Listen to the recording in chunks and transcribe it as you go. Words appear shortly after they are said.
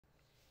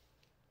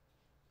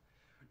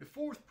The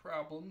fourth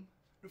problem,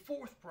 the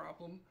fourth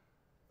problem,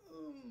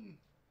 um,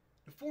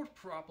 the fourth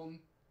problem,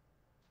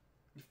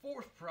 the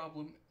fourth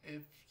problem,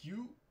 if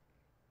you,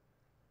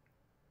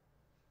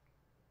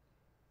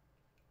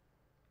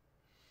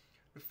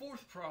 the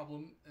fourth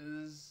problem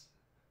is,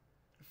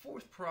 the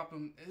fourth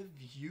problem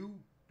if you,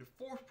 the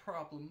fourth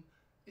problem,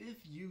 if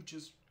you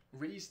just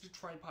raise the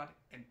tripod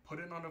and put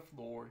it on the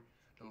floor,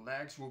 the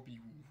legs will be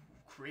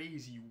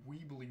crazy,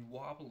 weebly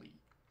wobbly.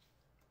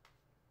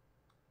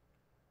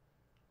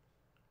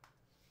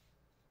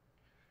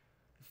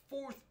 The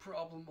fourth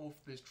problem of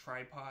this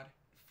tripod,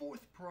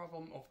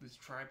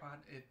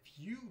 if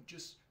you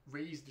just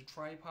raise the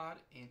tripod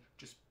and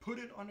just put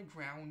it on the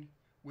ground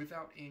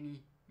without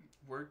any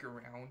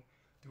workaround,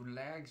 the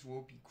legs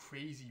will be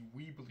crazy,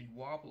 weebly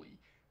wobbly.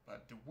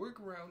 But the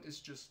workaround is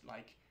just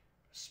like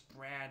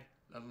spread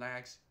the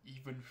legs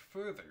even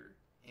further,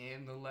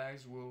 and the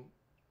legs will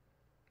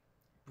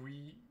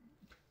breathe.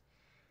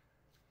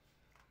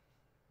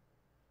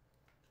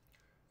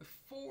 The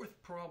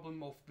fourth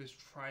problem of this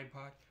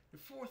tripod,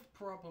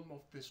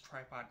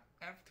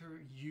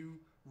 after you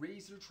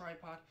raise the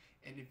tripod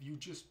and if you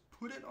just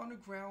put it on the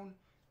ground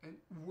and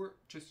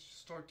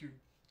just start to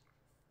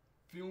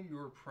film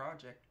your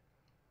project.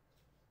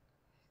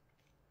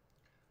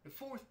 The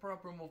fourth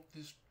problem of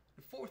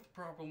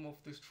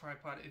this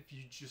tripod, if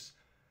you just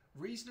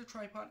raise the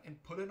tripod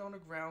and put it on the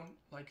ground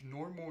like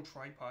normal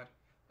tripod,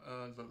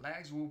 the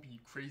legs will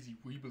be crazy,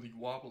 wibbly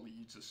wobbly.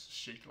 You just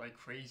shake like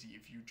crazy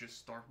if you just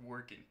start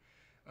working.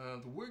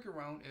 The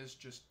workaround is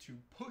just to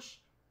push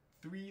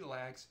 3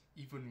 legs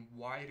even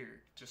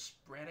wider, just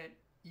spread it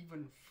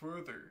even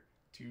further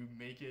to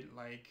make it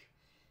like,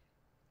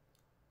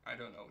 I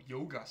don't know,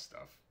 yoga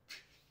stuff.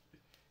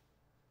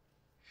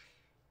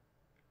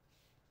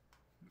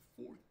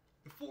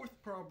 The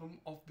fourth problem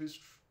of this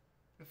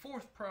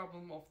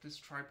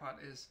tripod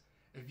is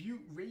if you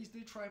raise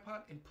the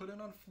tripod and put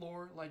it on the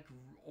floor like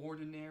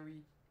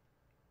ordinary.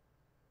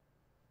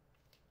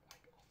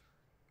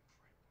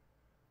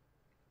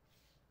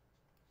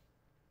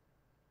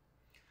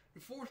 The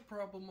fourth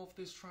problem of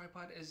this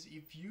tripod is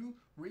if you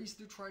raise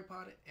the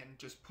tripod and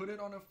just put it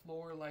on the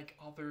floor like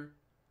other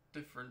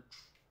tripod.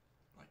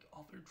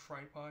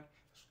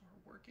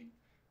 Start working.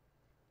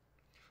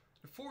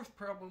 The fourth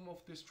problem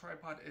of this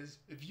tripod is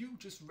if you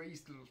just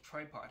raise the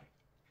tripod.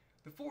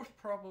 The fourth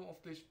problem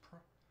of this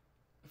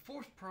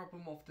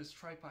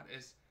tripod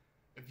is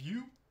if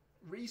you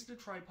raise the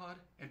tripod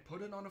and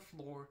put it on the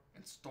floor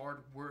and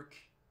start work.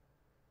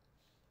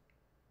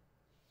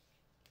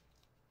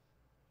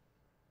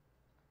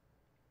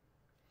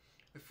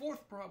 The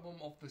fourth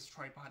problem of this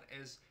tripod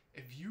is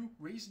if you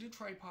raise the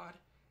tripod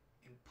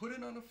and put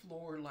it on the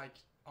floor like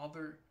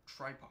other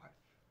tripod.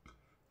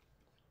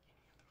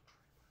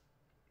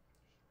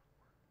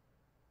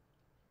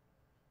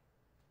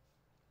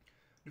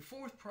 The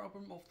fourth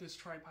problem of this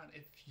tripod,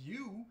 if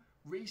you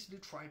raise the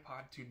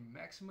tripod to the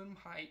maximum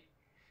height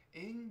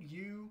and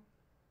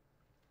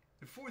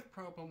the fourth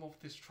problem of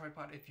this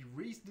tripod, if you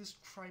raise this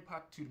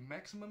tripod to the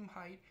maximum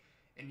height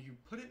and you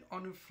put it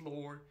on the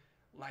floor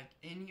like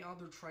any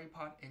other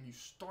tripod and you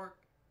start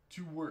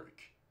to work,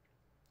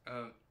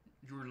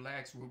 your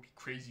legs will be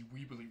crazy,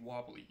 wibbly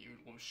wobbly.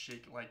 It will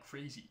shake like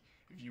crazy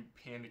if you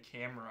pan the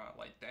camera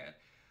like that.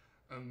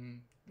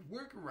 The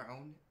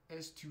workaround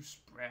is to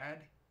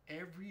spread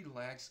every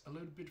legs a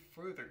little bit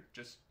further.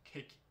 Just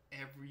kick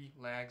every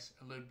legs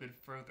a little bit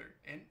further,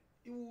 and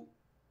it will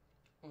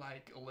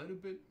like a little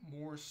bit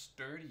more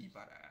sturdy.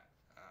 But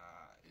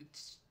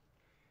it's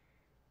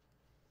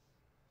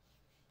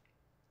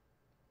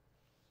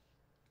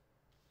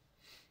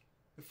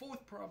the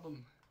fourth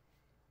problem.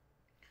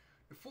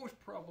 The fourth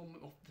problem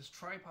of this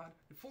tripod.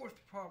 The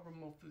fourth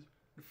problem of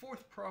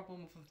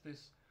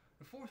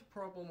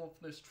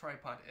this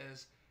tripod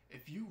is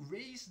if you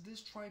raise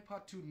this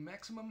tripod to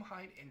maximum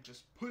height and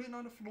just put it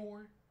on the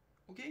floor,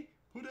 okay?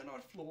 Put it on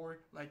the floor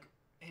like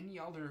any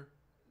other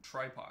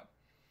tripod.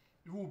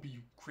 It will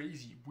be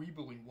crazy,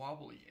 wibbly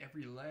wobbly.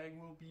 Every leg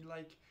will be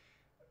like,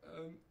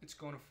 it's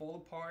gonna fall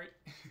apart.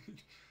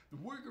 The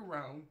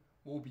workaround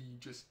will be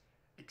just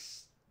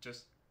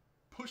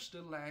push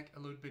the leg a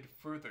little bit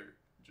further.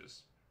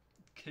 Just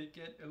kick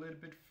it a little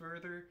bit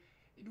further.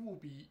 It will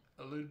be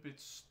a little bit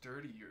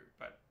sturdier,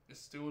 but it's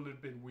still a little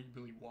bit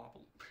wibbly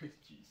wobbly.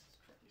 Jesus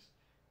Christ.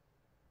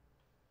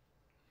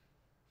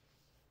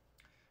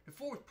 The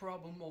fourth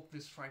problem of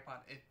this tripod,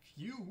 if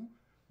you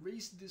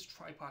raise this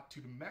tripod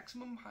to the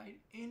maximum height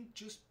and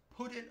just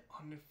put it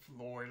on the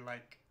floor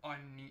like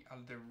any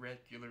other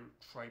regular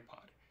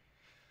tripod.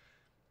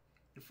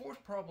 The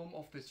fourth problem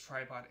of this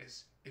tripod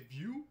is if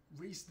you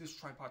raise this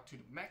tripod to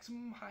the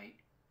maximum height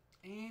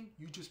and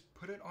you just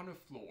put it on the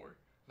floor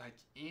like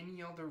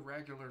any other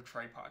regular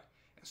tripod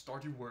and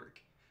start your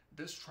work,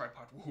 this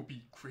tripod will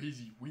be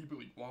crazy,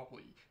 wibbly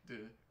wobbly.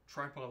 The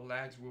tripod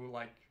legs will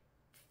like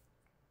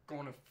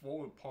gonna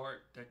fall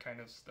apart, that kind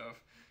of stuff.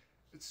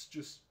 It's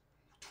just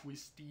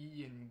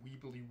twisty and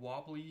wibbly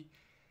wobbly.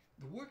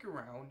 The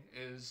workaround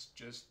is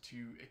just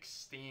to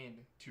extend,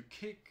 to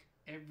kick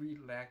every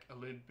leg a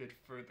little bit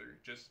further.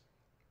 Just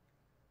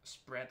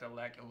spread the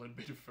leg a little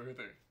bit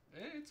further.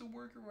 It's a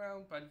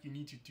workaround, but you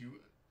need to do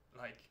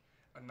like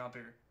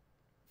another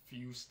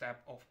few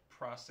step of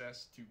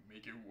process to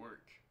make it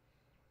work.